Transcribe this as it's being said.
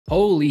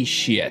Holy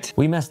shit.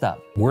 We messed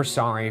up. We're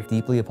sorry.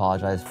 Deeply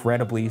apologize.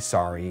 Incredibly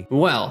sorry.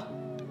 Well,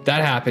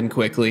 that happened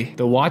quickly.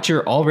 The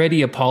Watcher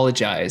already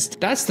apologized.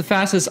 That's the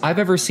fastest I've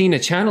ever seen a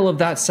channel of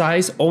that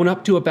size own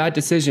up to a bad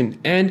decision.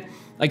 And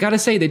I gotta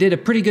say, they did a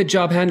pretty good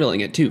job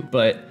handling it too.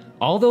 But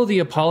although the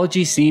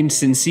apology seemed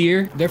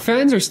sincere, their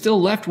fans are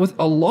still left with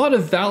a lot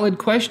of valid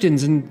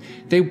questions, and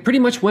they pretty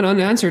much went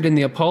unanswered in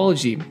the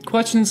apology.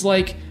 Questions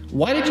like,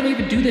 why did you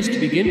even do this to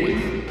begin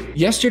with?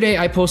 Yesterday,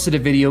 I posted a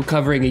video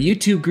covering a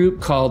YouTube group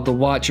called The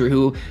Watcher,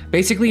 who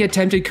basically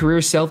attempted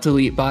career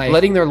self-delete by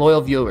letting their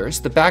loyal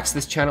viewers, the backs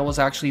this channel was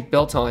actually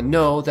built on,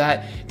 know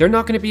that they're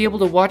not going to be able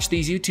to watch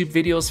these YouTube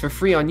videos for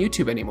free on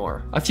YouTube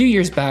anymore. A few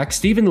years back,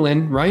 Stephen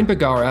Lin, Ryan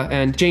Bergara,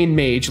 and Jane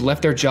Mage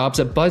left their jobs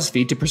at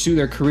BuzzFeed to pursue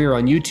their career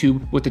on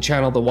YouTube with the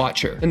channel The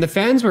Watcher. And the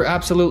fans were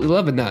absolutely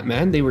loving that,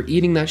 man. They were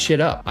eating that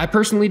shit up. I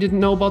personally didn't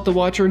know about The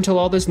Watcher until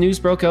all this news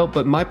broke out,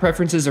 but my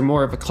preferences are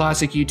more of a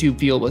classic YouTube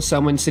feel with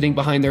someone sitting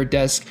behind their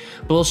desk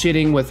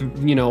bullshitting with,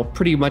 you know,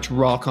 pretty much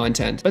raw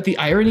content. But the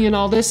irony in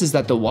all this is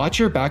that The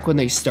Watcher, back when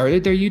they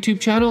started their YouTube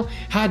channel,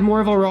 had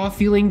more of a raw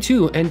feeling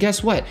too. And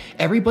guess what?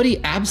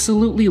 Everybody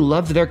absolutely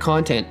loved their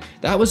content.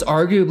 That was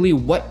arguably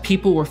what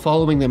people were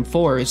following them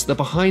for, is the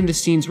behind the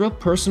scenes, real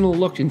personal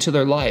look into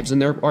their lives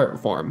and their art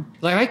form.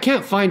 Like, I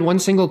can't find one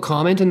single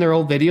comment in their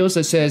old videos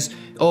that says,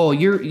 oh,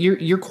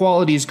 your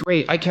quality is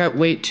great. I can't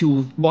wait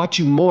to watch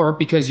you more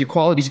because your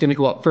quality is going to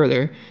go up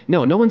further.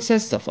 No one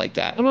says stuff like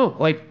that. I don't know,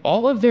 like,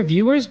 all of their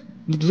viewers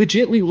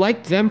legitimately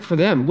liked them for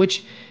them,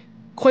 which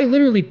quite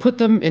literally put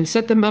them and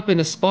set them up in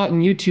a spot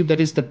in YouTube that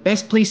is the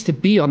best place to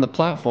be on the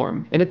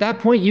platform. And at that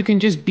point, you can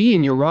just be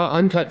in your raw,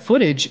 uncut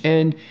footage,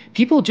 and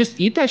people just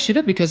eat that shit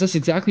up because that's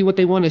exactly what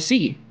they want to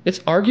see. It's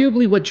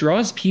arguably what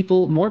draws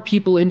more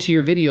people into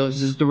your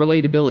videos is the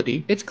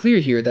relatability. It's clear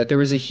here that there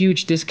was a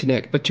huge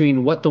disconnect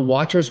between what the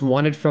Watchers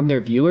wanted from their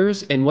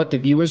viewers and what the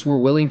viewers were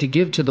willing to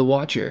give to the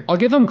Watcher. I'll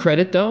give them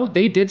credit though,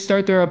 they did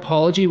start their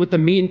apology with the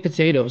meat and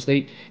potatoes.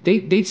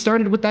 They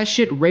started with that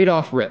shit right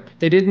off rip.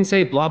 They didn't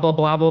say blah blah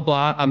blah blah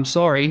blah, I'm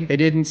sorry. They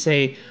didn't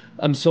say,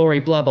 I'm sorry,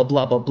 blah, blah,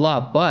 blah, blah, blah,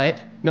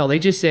 but no, they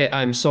just said,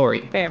 I'm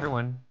sorry. Hey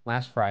everyone,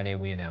 last Friday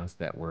we announced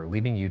that we're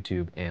leaving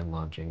YouTube and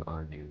launching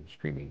our new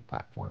streaming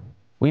platform.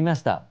 We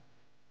messed up.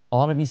 A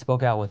lot of you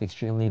spoke out with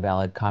extremely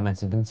valid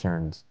comments and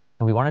concerns,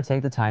 and we want to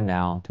take the time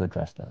now to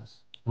address those.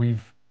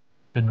 We've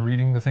been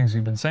reading the things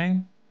you've been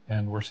saying,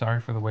 and we're sorry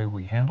for the way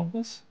we handled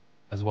this,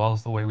 as well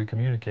as the way we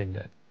communicated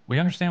it. We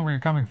understand where you're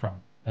coming from,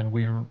 and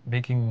we're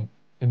making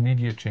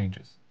immediate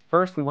changes.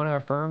 First, we want to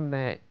affirm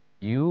that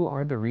you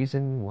are the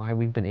reason why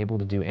we've been able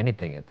to do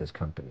anything at this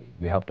company.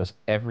 You helped us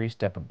every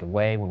step of the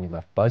way when we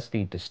left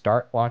BuzzFeed to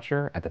start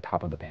Watcher at the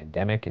top of the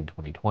pandemic in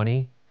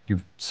 2020.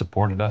 You've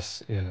supported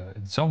us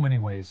in so many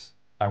ways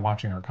by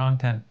watching our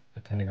content,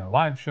 attending our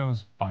live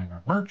shows, buying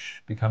our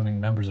merch, becoming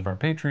members of our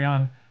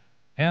Patreon,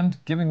 and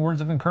giving words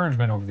of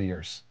encouragement over the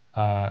years.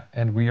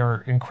 And we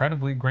are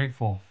incredibly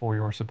grateful for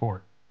your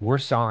support. We're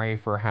sorry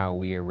for how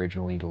we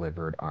originally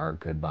delivered our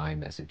goodbye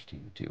message to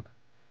YouTube.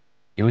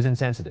 It was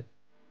insensitive.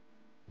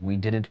 We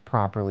didn't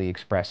properly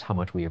express how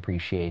much we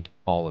appreciate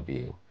all of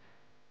you.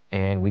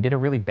 And we did a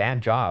really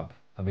bad job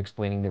of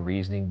explaining the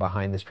reasoning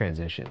behind this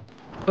transition.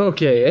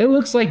 Okay, it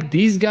looks like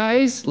these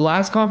guys'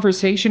 last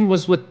conversation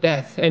was with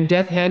Death, and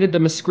Death handed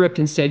them a script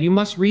and said, you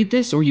must read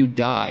this or you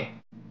die.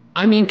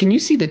 I mean, can you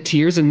see the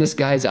tears in this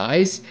guy's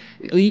eyes?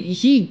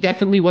 He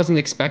definitely wasn't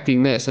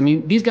expecting this. I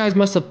mean, these guys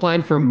must have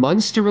planned for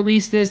months to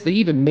release this. They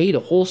even made a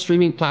whole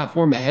streaming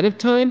platform ahead of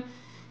time.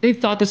 They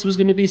thought this was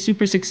going to be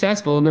super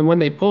successful, and then when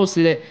they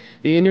posted it,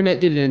 the internet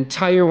did an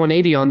entire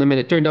 180 on them, and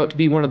it turned out to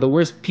be one of the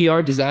worst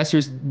PR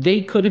disasters they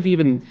could have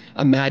even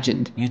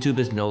imagined. YouTube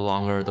is no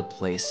longer the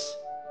place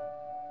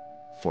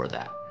for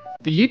that.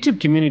 The YouTube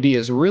community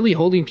is really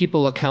holding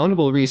people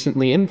accountable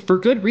recently, and for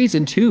good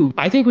reason too.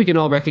 I think we can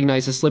all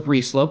recognize a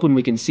slippery slope when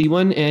we can see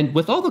one, and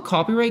with all the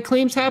copyright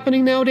claims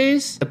happening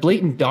nowadays, the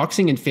blatant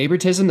doxing and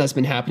favoritism that's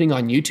been happening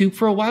on YouTube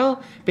for a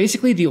while,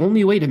 basically the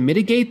only way to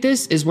mitigate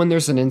this is when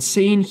there's an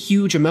insane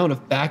huge amount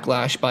of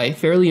backlash by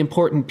fairly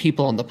important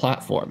people on the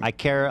platform. I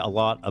care a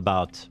lot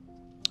about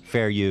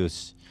fair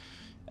use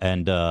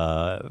and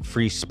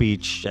free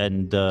speech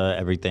and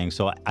everything.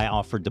 So I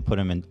offered to put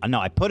him in,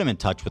 I put him in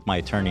touch with my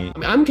attorney.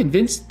 I'm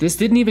convinced this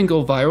didn't even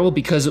go viral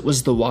because it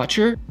was The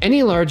Watcher.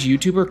 Any large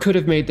YouTuber could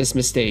have made this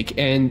mistake,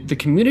 and the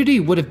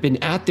community would have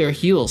been at their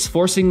heels,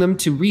 forcing them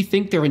to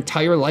rethink their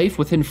entire life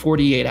within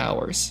 48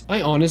 hours.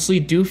 I honestly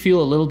do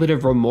feel a little bit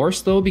of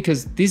remorse though,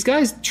 because these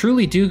guys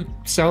truly do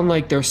sound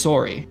like they're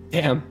sorry.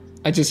 Damn,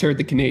 I just heard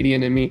the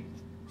Canadian in me.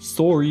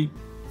 Sorry.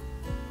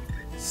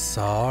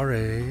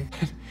 Sorry.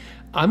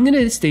 I'm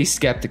gonna stay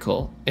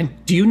skeptical, and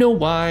do you know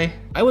why?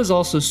 I was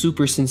also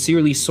super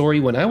sincerely sorry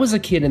when I was a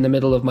kid in the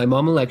middle of my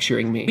mom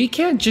lecturing me. We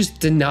can't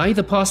just deny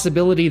the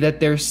possibility that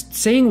they're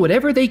saying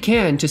whatever they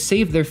can to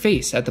save their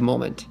face at the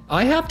moment.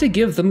 I have to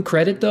give them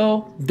credit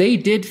though, they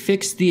did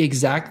fix the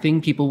exact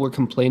thing people were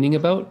complaining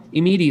about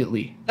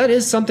immediately. That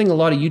is something a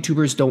lot of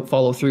YouTubers don't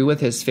follow through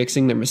with, is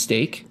fixing their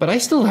mistake, but I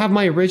still have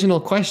my original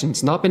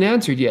questions not been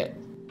answered yet.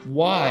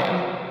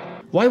 Why?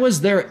 Why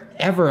was there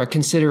ever a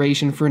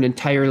consideration for an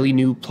entirely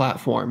new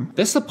platform.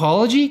 This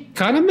apology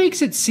kind of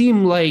makes it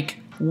seem like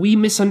we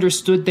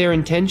misunderstood their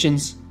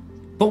intentions,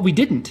 but we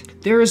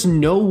didn't. There is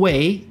no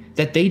way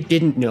that they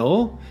didn't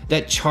know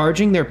that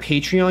charging their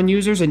Patreon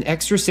users an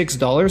extra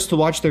 $6 to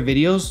watch their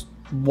videos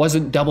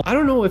wasn't double. I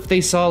don't know if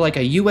they saw like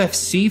a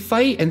UFC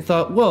fight and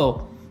thought,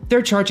 whoa,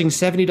 they're charging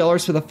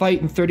 $70 for the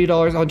fight and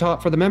 $30 on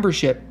top for the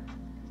membership.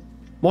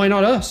 Why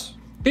not us?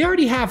 They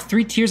already have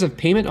 3 tiers of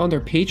payment on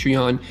their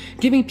Patreon,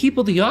 giving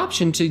people the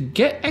option to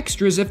get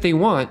extras if they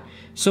want.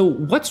 So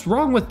what's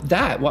wrong with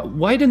that?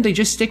 Why didn't they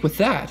just stick with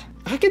that?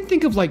 I can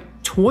think of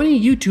like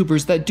 20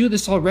 YouTubers that do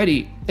this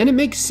already, and it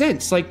makes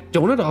sense. Like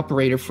Donut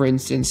Operator, for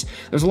instance.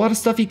 There's a lot of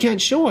stuff he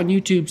can't show on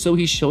YouTube, so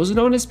he shows it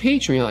on his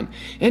Patreon.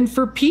 And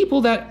for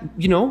people that,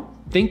 you know,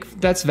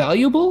 think that's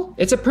valuable,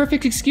 it's a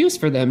perfect excuse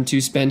for them to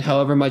spend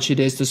however much it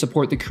is to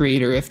support the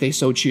creator if they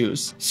so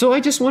choose. So I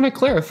just want to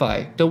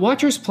clarify, the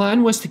Watchers'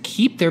 plan was to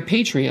keep their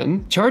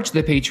Patreon, charge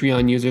the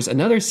Patreon users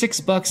another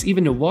 $6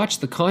 even to watch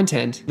the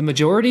content. The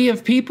majority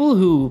of people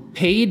who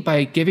paid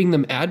by giving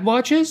them ad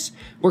watches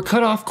were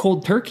cut off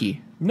cold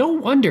turkey. No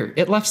wonder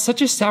it left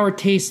such a sour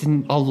taste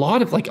in a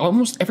lot of, like,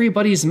 almost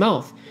everybody's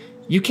mouth.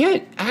 You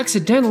can't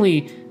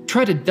accidentally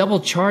try to double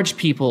charge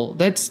people.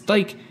 That's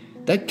like,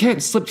 that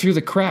can't slip through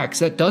the cracks.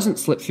 That doesn't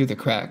slip through the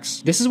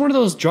cracks. This is one of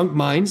those drunk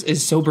minds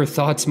is sober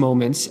thoughts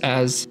moments,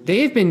 as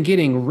they've been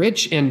getting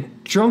rich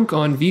and drunk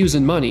on views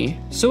and money.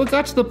 So it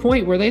got to the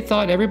point where they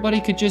thought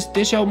everybody could just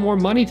dish out more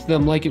money to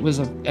them like it was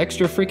an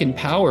extra freaking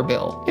power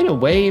bill. In a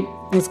way,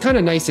 it's kind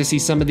of nice to see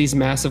some of these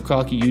massive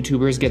cocky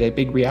YouTubers get a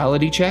big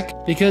reality check,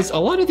 because a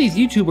lot of these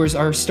YouTubers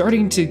are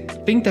starting to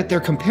think that they're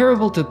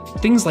comparable to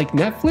things like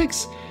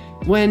Netflix,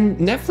 when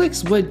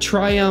Netflix would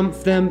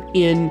triumph them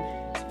in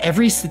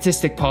every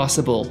statistic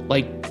possible,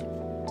 like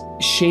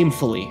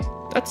shamefully.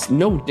 That's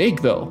no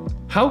dig though.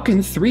 How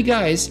can 3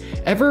 guys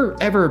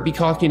ever be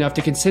cocky enough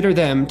to consider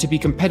them to be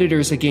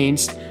competitors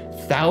against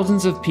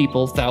thousands of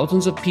people,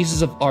 thousands of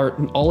pieces of art,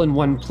 and all in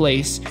one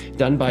place,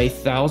 done by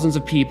thousands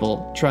of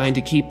people trying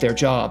to keep their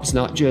jobs,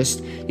 not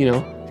just, you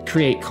know,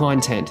 create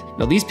content.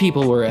 Now these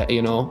people were,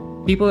 you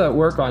know, people that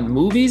work on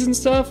movies and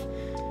stuff,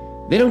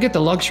 they don't get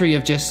the luxury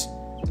of just,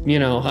 you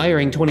know,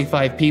 hiring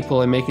 25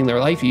 people and making their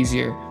life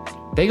easier.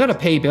 They gotta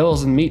pay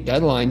bills and meet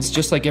deadlines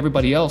just like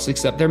everybody else,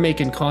 except they're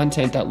making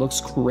content that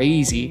looks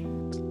crazy.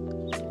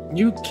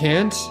 You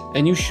can't,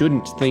 and you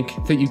shouldn't think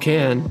that you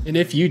can. And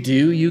if you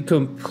do, you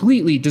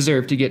completely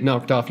deserve to get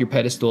knocked off your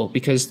pedestal,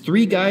 because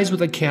 3 guys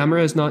with a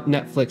camera is not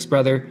Netflix,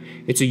 brother.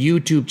 It's a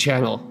YouTube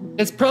channel.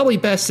 It's probably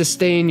best to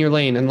stay in your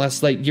lane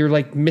unless, like, you're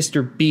like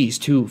Mr.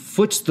 Beast, who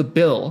foots the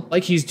bill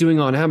like he's doing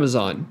on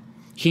Amazon.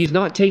 He's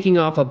not taking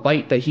off a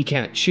bite that he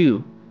can't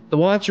chew. The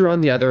Watcher,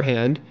 on the other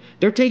hand,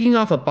 they're taking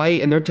off a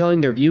bite and they're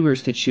telling their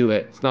viewers to chew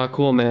it. It's not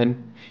cool,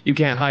 man. You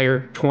can't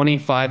hire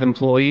 25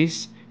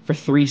 employees for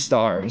 3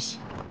 stars.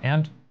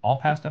 And all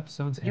past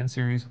episodes and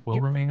series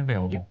will remain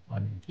available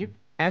on YouTube.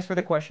 As for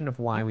the question of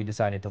why we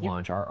decided to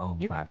launch our own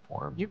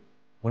platform,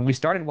 when we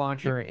started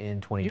Watcher in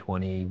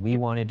 2020, we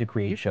wanted to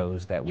create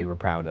shows that we were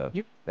proud of,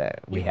 that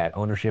we had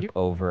ownership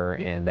over,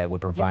 and that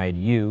would provide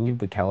you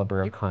the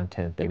caliber of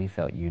content that we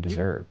felt you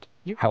deserved.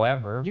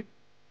 However,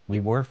 we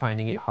were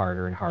finding it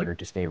harder and harder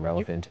to stay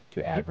relevant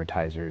to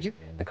advertisers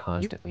in the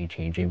constantly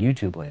changing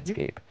YouTube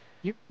landscape.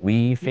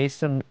 We faced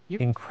some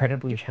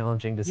incredibly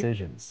challenging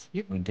decisions.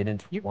 We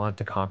didn't want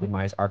to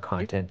compromise our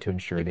content to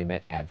ensure they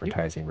met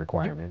advertising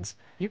requirements.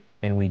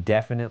 And we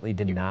definitely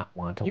did not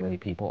want to lay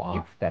people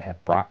off that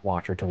have brought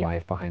Watcher to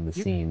life behind the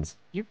scenes.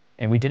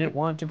 And we didn't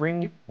want to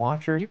bring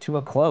Watcher to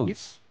a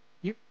close,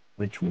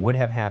 which would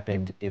have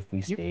happened if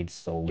we stayed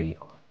solely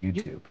on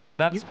YouTube.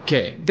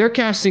 Okay, they're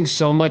casting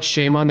so much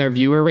shame on their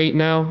viewer right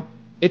now.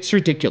 It's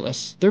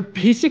ridiculous. They're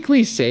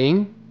basically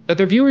saying that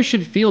their viewers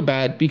should feel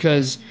bad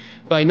because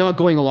by not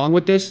going along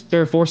with this,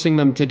 they're forcing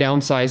them to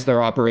downsize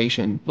their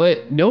operation.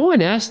 But no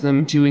one asked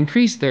them to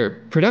increase their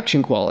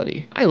production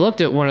quality. I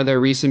looked at one of their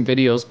recent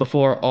videos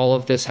before all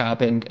of this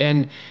happened,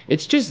 and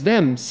it's just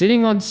them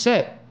sitting on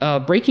set,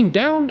 breaking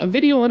down a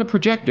video on a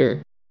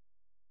projector.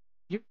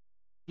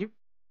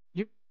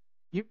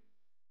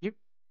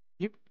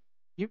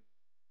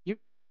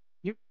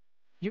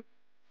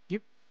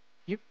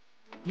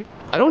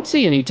 I don't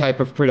see any type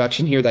of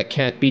production here that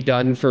can't be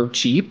done for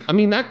cheap. I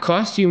mean, that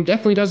costume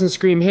definitely doesn't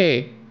scream,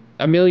 hey,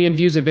 1 million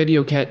views a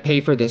video can't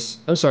pay for this.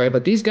 I'm sorry,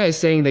 but these guys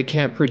saying they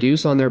can't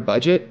produce on their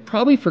budget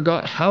probably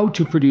forgot how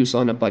to produce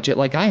on a budget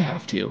like I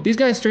have to. These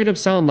guys straight up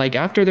sound like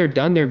after they're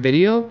done their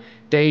video,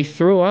 they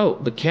throw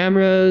out the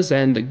cameras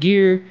and the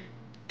gear,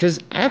 because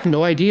I have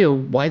no idea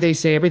why they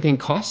say everything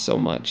costs so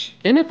much.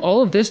 And if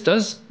all of this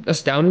does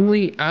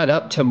astoundingly add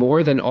up to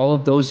more than all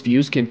of those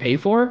views can pay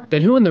for,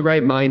 then who in the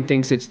right mind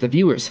thinks it's the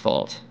viewer's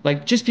fault?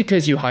 Like, just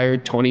because you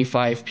hired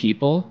 25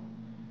 people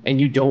and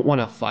you don't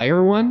want to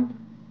fire one,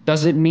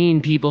 doesn't mean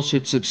people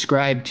should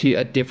subscribe to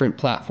a different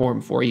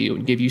platform for you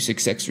and give you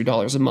 $6 extra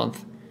a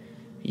month.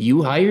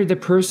 You hired the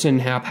person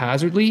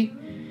haphazardly,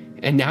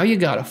 and now you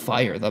gotta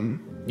fire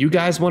them. You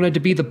guys wanted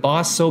to be the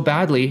boss so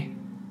badly.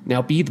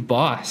 Now be the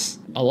boss.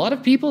 A lot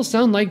of people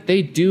sound like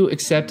they do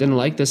accept and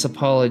like this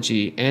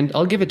apology, and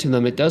I'll give it to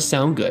them, it does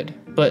sound good.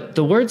 But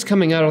the words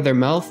coming out of their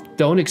mouth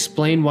don't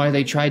explain why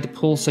they tried to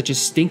pull such a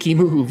stinky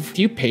move. If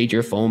you paid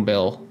your phone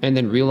bill and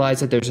then realize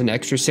that there's an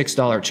extra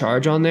 $6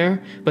 charge on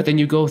there, but then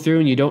you go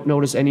through and you don't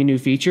notice any new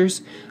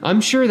features,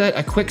 I'm sure that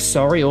a quick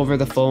sorry over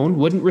the phone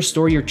wouldn't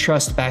restore your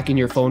trust back in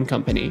your phone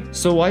company.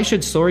 So why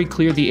should sorry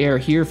clear the air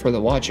here for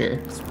the watcher?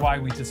 That's why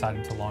we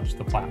decided to launch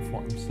the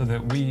platform, so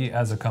that we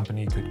as a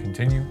company could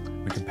continue,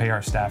 we could pay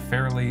our staff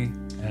fairly,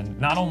 and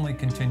not only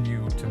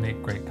continue to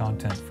make great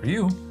content for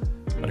you,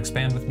 but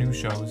expand with new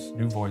shows,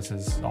 new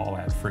voices, all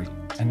ad-free.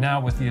 And now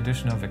with the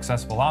addition of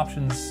accessible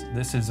options,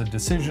 this is a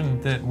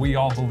decision that we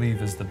all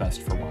believe is the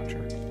best for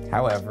Watcher.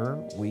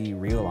 However, we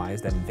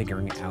realized that in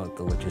figuring out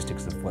the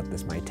logistics of what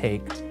this might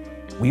take,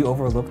 we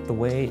overlooked the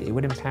way it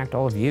would impact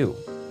all of you.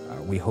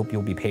 We hope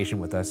you'll be patient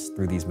with us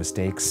through these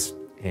mistakes,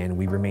 and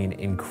we remain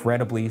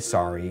incredibly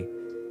sorry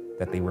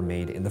that they were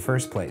made in the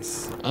first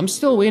place. I'm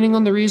still waiting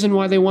on the reason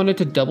why they wanted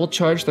to double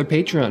charge their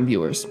Patreon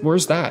viewers.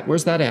 Where's that?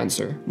 Where's that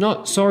answer?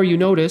 Not sorry you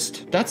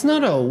noticed. That's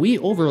not a we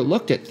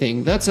overlooked it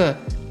thing. That's a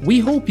we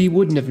hope you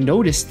wouldn't have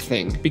noticed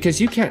thing, because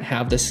you can't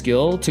have the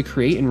skill to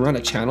create and run a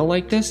channel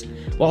like this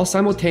while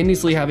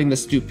simultaneously having the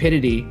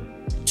stupidity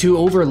to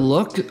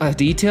overlook a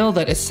detail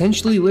that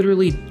essentially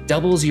literally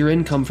doubles your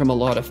income from a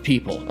lot of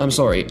people. I'm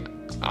sorry,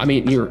 I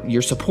mean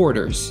your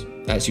supporters,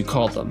 as you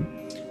called them.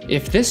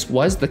 If this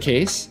was the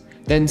case,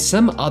 then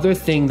some other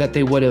thing that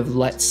they would have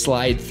let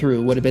slide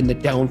through would have been the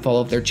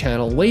downfall of their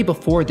channel way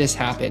before this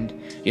happened.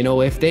 You know,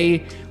 if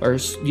they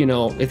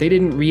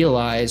didn't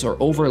realize or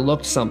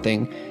overlooked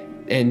something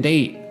and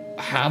they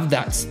have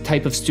that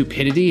type of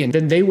stupidity, and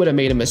then they would have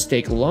made a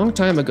mistake a long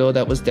time ago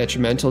that was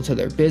detrimental to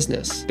their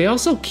business. They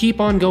also keep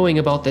on going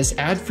about this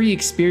ad-free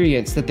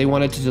experience that they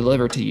wanted to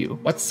deliver to you.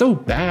 What's so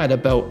bad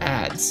about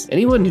ads?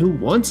 Anyone who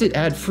wants it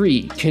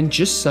ad-free can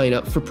just sign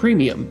up for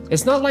premium.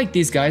 It's not like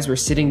these guys were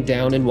sitting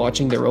down and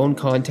watching their own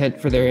content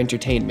for their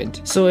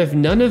entertainment. So if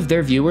none of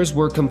their viewers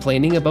were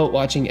complaining about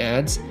watching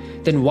ads,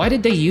 then why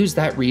did they use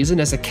that reason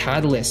as a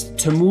catalyst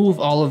to move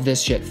all of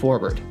this shit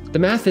forward? The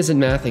math isn't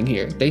mathing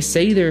here. They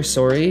say they're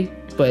sorry,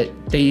 but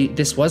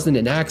this wasn't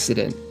an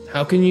accident.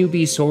 How can you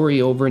be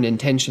sorry over an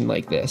intention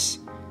like this?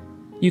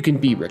 You can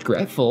be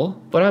regretful,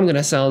 but I'm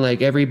gonna sound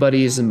like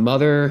everybody's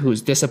mother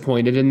who's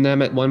disappointed in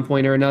them at one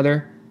point or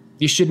another.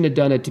 You shouldn't have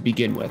done it to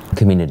begin with.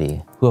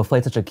 Community, who have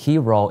played such a key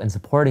role in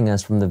supporting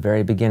us from the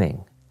very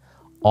beginning.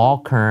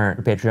 All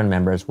current Patreon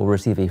members will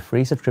receive a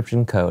free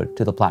subscription code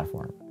to the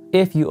platform.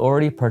 If you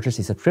already purchased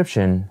a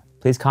subscription,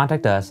 please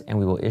contact us and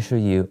we will issue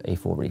you a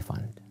full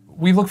refund.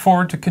 We look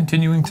forward to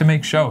continuing to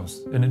make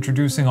shows and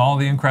introducing all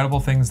the incredible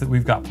things that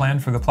we've got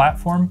planned for the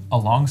platform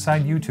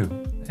alongside YouTube.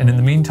 And in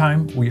the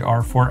meantime, we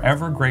are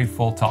forever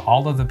grateful to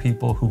all of the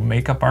people who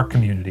make up our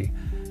community.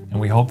 And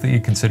we hope that you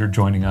consider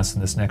joining us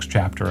in this next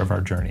chapter of our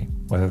journey,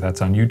 whether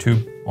that's on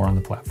YouTube or on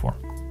the platform.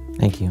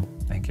 Thank you.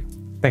 Thank you.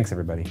 Thanks,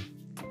 everybody.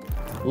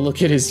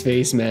 Look at his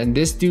face, man.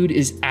 This dude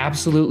is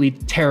absolutely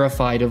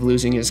terrified of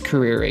losing his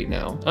career right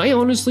now. I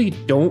honestly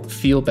don't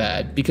feel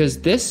bad,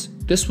 because this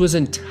was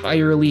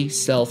entirely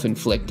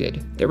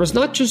self-inflicted. There was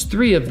not just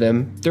 3 of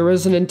them, there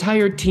was an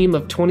entire team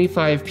of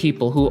 25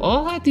 people who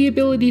all had the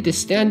ability to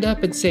stand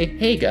up and say,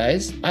 hey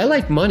guys, I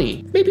like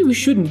money. Maybe we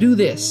shouldn't do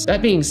this.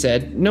 That being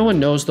said, no one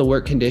knows the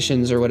work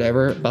conditions or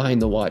whatever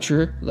behind the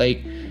Watcher.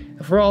 Like,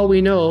 for all we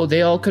know,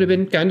 they all could have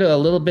been kind of a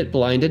little bit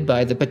blinded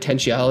by the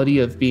potentiality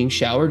of being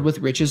showered with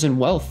riches and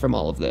wealth from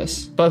all of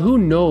this. But who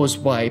knows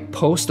why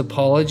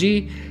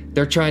post-apology,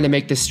 they're trying to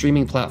make this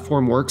streaming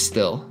platform work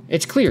still.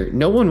 It's clear,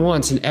 no one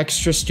wants an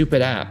extra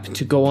stupid app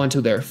to go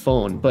onto their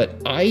phone,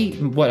 but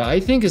what I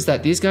think is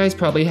that these guys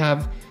probably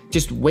have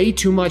just way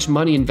too much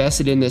money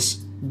invested in this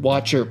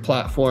Watcher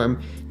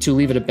platform to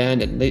leave it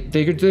abandoned.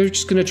 They're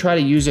just gonna try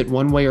to use it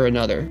one way or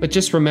another. But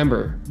just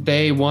remember,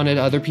 they wanted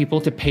other people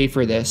to pay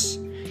for this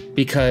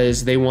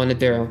because they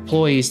wanted their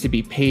employees to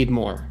be paid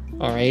more,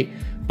 all right?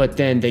 But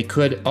then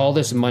all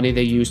this money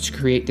they used to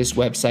create this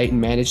website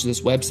and manage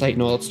this website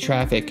and all its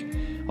traffic,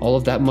 all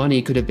of that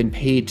money could have been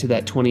paid to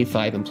that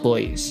 25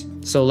 employees.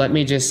 So let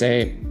me just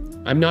say,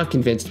 I'm not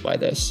convinced by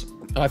this.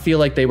 I feel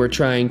like they were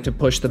trying to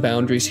push the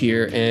boundaries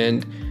here,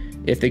 and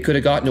if they could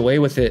have gotten away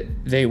with it,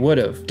 they would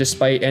have,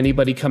 despite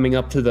anybody coming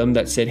up to them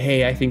that said,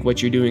 hey, I think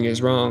what you're doing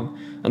is wrong.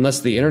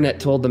 Unless the internet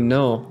told them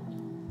no,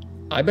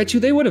 I bet you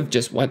they would have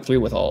just went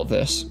through with all of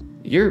this.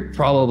 You're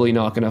probably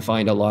not going to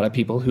find a lot of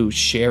people who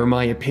share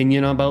my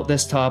opinion about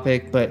this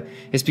topic, but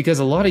it's because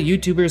a lot of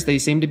YouTubers, they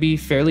seem to be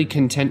fairly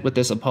content with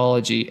this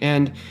apology.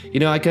 And,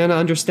 you know, I kind of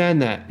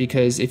understand that,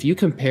 because if you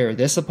compare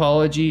this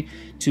apology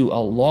to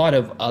a lot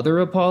of other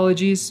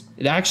apologies,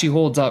 it actually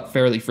holds up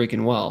fairly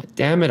freaking well.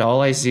 Damn it,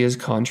 all I see is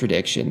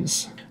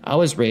contradictions. I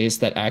was raised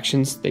that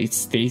actions, they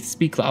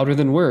speak louder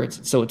than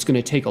words, so it's going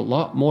to take a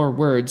lot more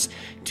words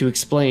to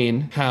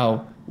explain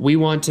how we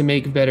want to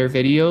make better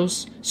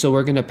videos, so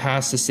we're gonna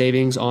pass the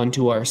savings on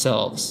to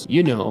ourselves.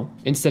 You know,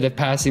 instead of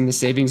passing the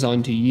savings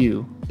on to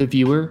you, the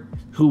viewer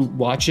who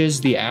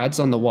watches the ads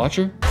on the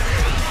Watcher.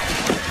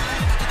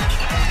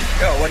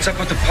 Yo, what's up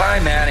with the pie,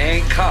 man? It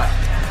ain't cut.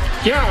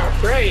 Yeah,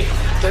 right.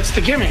 That's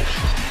the gimmick.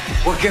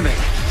 What gimmick?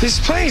 This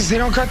place, they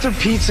don't cut their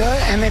pizza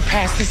and they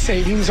pass the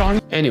savings on.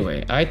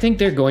 Anyway, I think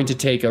they're going to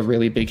take a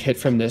really big hit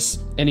from this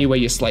any way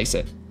you slice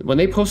it. When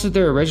they posted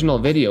their original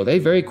video, they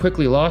very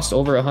quickly lost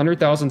over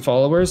 100,000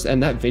 followers,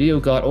 and that video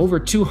got over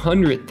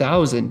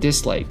 200,000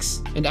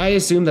 dislikes. And I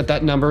assume that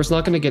that number is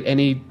not going to get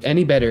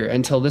any better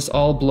until this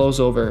all blows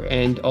over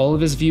and all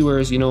of his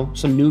viewers, you know,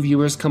 some new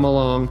viewers come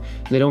along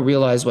and they don't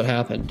realize what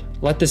happened.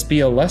 Let this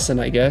be a lesson,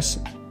 I guess.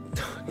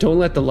 Don't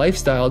let the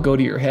lifestyle go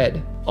to your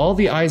head. All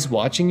the eyes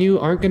watching you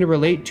aren't going to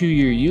relate to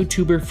your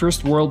YouTuber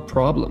first world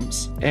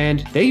problems. And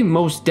they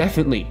most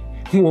definitely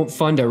won't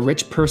fund a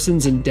rich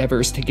person's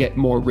endeavors to get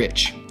more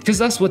rich. Because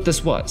that's what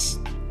this was.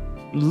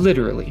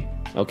 Literally.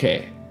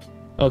 Okay,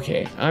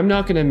 I'm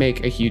not going to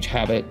make a huge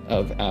habit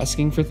of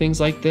asking for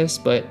things like this,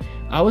 but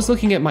I was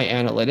looking at my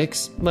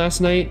analytics last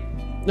night,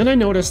 and I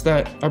noticed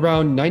that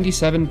around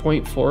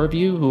 97.4 of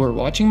you who are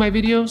watching my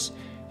videos,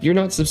 you're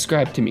not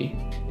subscribed to me.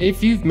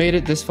 If you've made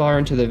it this far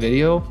into the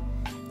video,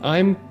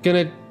 I'm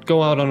gonna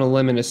go out on a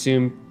limb and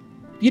assume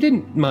you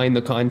didn't mind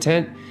the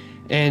content,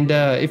 and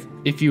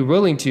if you're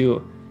willing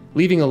to,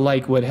 leaving a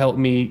like would help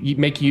me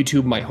make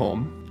YouTube my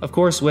home. Of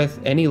course,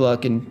 with any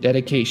luck and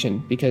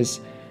dedication,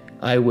 because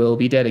I will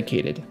be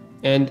dedicated.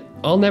 And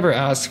I'll never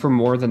ask for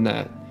more than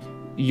that.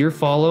 Your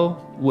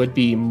follow would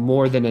be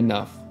more than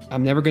enough.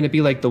 I'm never gonna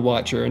be like The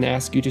Watcher and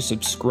ask you to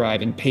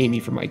subscribe and pay me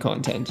for my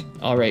content.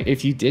 Alright,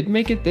 if you did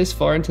make it this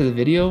far into the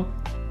video,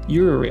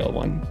 you're a real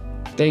one.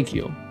 Thank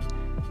you.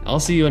 I'll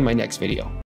see you in my next video.